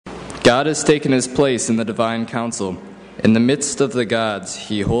God has taken his place in the divine council. In the midst of the gods,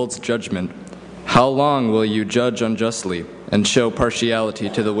 he holds judgment. How long will you judge unjustly and show partiality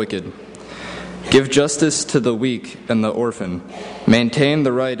to the wicked? Give justice to the weak and the orphan. Maintain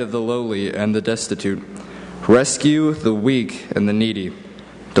the right of the lowly and the destitute. Rescue the weak and the needy.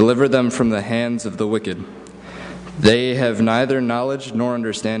 Deliver them from the hands of the wicked. They have neither knowledge nor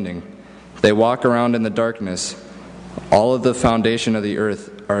understanding. They walk around in the darkness. All of the foundation of the earth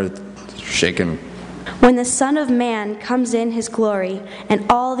are shaken. When the Son of Man comes in his glory, and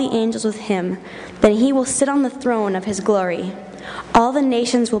all the angels with him, then he will sit on the throne of his glory. All the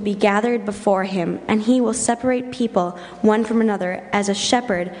nations will be gathered before him, and he will separate people one from another, as a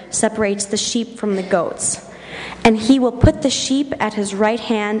shepherd separates the sheep from the goats. And he will put the sheep at his right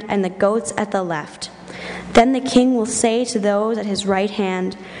hand and the goats at the left. Then the king will say to those at his right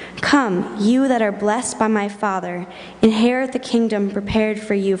hand, "Come, you that are blessed by my Father, inherit the kingdom prepared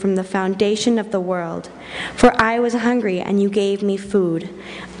for you from the foundation of the world. For I was hungry, and you gave me food.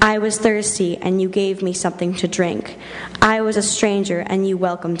 I was thirsty, and you gave me something to drink. I was a stranger, and you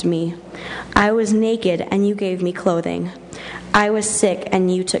welcomed me. I was naked, and you gave me clothing. I was sick,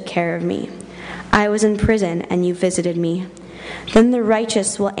 and you took care of me. I was in prison, and you visited me." Then the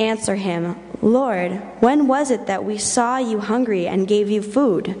righteous will answer him, "Lord, when was it that we saw you hungry and gave you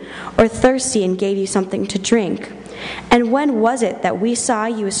food, or thirsty and gave you something to drink? And when was it that we saw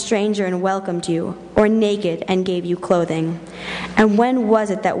you a stranger and welcomed you, or naked and gave you clothing? And when was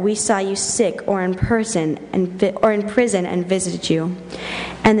it that we saw you sick or in prison and visited you?"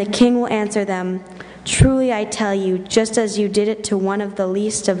 And the king will answer them, "Truly I tell you, just as you did it to one of the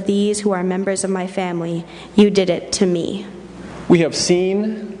least of these who are members of my family, you did it to me." We have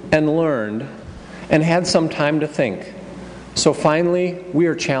seen and learned and had some time to think. So finally, we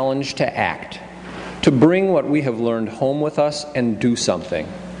are challenged to act, to bring what we have learned home with us and do something.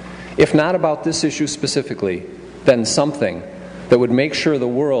 If not about this issue specifically, then something that would make sure the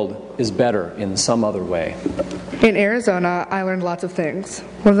world is better in some other way. In Arizona, I learned lots of things.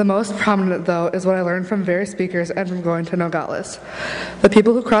 One of the most prominent, though, is what I learned from various speakers and from going to Nogales. The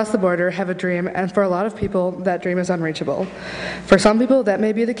people who cross the border have a dream, and for a lot of people, that dream is unreachable. For some people, that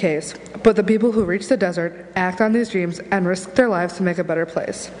may be the case, but the people who reach the desert act on these dreams and risk their lives to make a better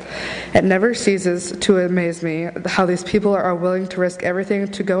place. It never ceases to amaze me how these people are willing to risk everything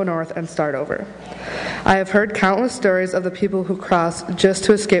to go north and start over. I have heard countless stories of the people who cross just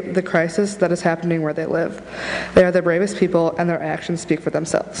to escape the crisis that is happening where they live. They are the bravest people, and their actions speak for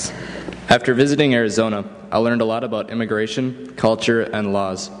themselves. After visiting Arizona, I learned a lot about immigration, culture, and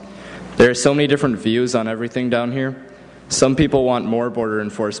laws. There are so many different views on everything down here. Some people want more border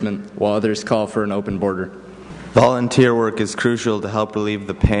enforcement, while others call for an open border. Volunteer work is crucial to help relieve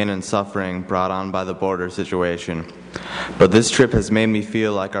the pain and suffering brought on by the border situation. But this trip has made me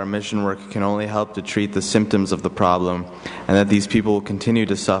feel like our mission work can only help to treat the symptoms of the problem, and that these people will continue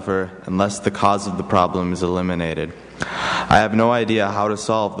to suffer unless the cause of the problem is eliminated. I have no idea how to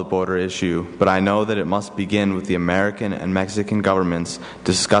solve the border issue, but I know that it must begin with the American and Mexican governments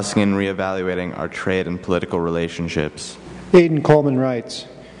discussing and reevaluating our trade and political relationships. Aiden Coleman writes,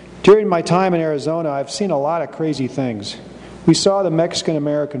 "During my time in Arizona, I've seen a lot of crazy things. We saw the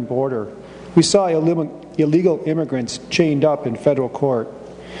Mexican-American border. We saw illegal immigrants chained up in federal court.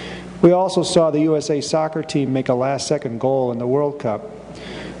 We also saw the USA soccer team make a last-second goal in the World Cup.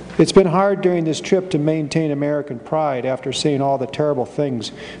 It's been hard during this trip to maintain American pride after seeing all the terrible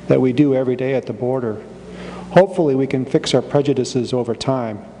things that we do every day at the border. Hopefully we can fix our prejudices over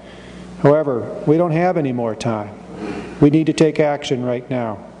time. However, we don't have any more time. We need to take action right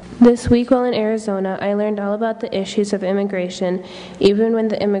now." This week while in Arizona, I learned all about the issues of immigration. Even when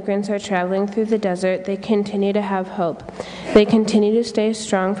the immigrants are traveling through the desert, they continue to have hope. They continue to stay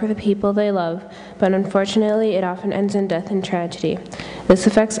strong for the people they love, but unfortunately it often ends in death and tragedy. This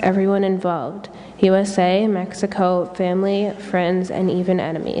affects everyone involved: USA, Mexico, family, friends, and even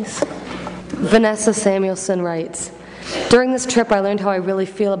enemies. Vanessa Samuelson writes, "During this trip, I learned how I really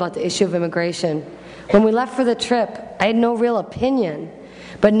feel about the issue of immigration. When we left for the trip, I had no real opinion.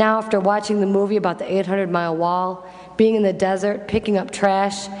 But now, after watching the movie about the 800-mile wall, being in the desert, picking up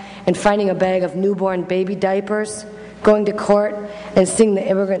trash, and finding a bag of newborn baby diapers, going to court, and seeing the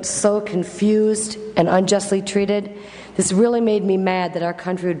immigrants so confused and unjustly treated, this really made me mad that our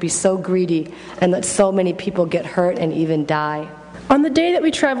country would be so greedy and let so many people get hurt and even die." On the day that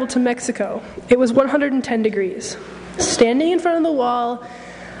we traveled to Mexico, it was 110 degrees. Standing in front of the wall,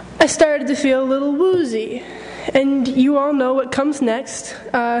 I started to feel a little woozy. And you all know what comes next.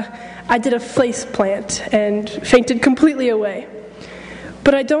 I did a face plant and fainted completely away.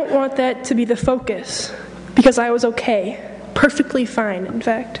 But I don't want that to be the focus, because I was okay, perfectly fine, in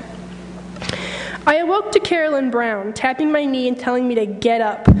fact. I awoke to Carolyn Brown, tapping my knee and telling me to get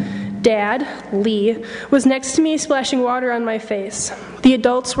up. Dad, Lee, was next to me splashing water on my face. The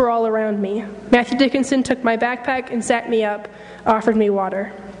adults were all around me. Matthew Dickinson took my backpack and sat me up, offered me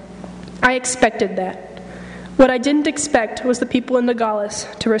water. I expected that. What I didn't expect was the people in Nogales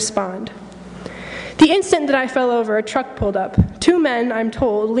to respond. The instant that I fell over, a truck pulled up. 2 men, I'm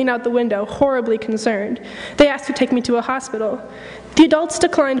told, leaned out the window, horribly concerned. They asked to take me to a hospital. The adults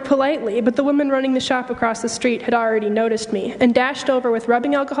declined politely, but the woman running the shop across the street had already noticed me and dashed over with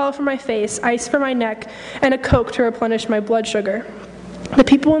rubbing alcohol for my face, ice for my neck, and a Coke to replenish my blood sugar. The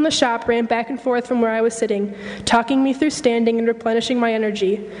people in the shop ran back and forth from where I was sitting, talking me through standing and replenishing my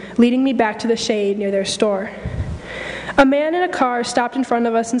energy, leading me back to the shade near their store. A man in a car stopped in front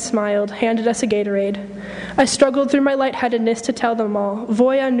of us and smiled, handed us a Gatorade. I struggled through my lightheadedness to tell them all,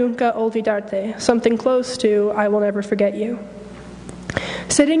 "Voy a nunca olvidarte," something close to, "I will never forget you."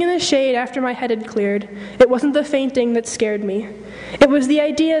 Sitting in the shade after my head had cleared, it wasn't the fainting that scared me. It was the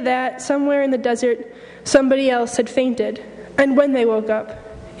idea that, somewhere in the desert, somebody else had fainted, and when they woke up,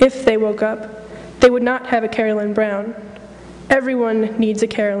 if they woke up, they would not have a Carolyn Brown. Everyone needs a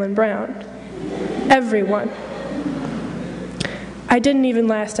Carolyn Brown. Everyone. I didn't even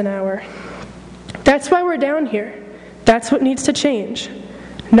last an hour. That's why we're down here. That's what needs to change.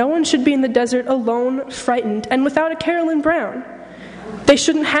 No one should be in the desert alone, frightened, and without a Carolyn Brown. They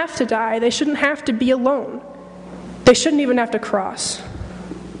shouldn't have to die. They shouldn't have to be alone. They shouldn't even have to cross.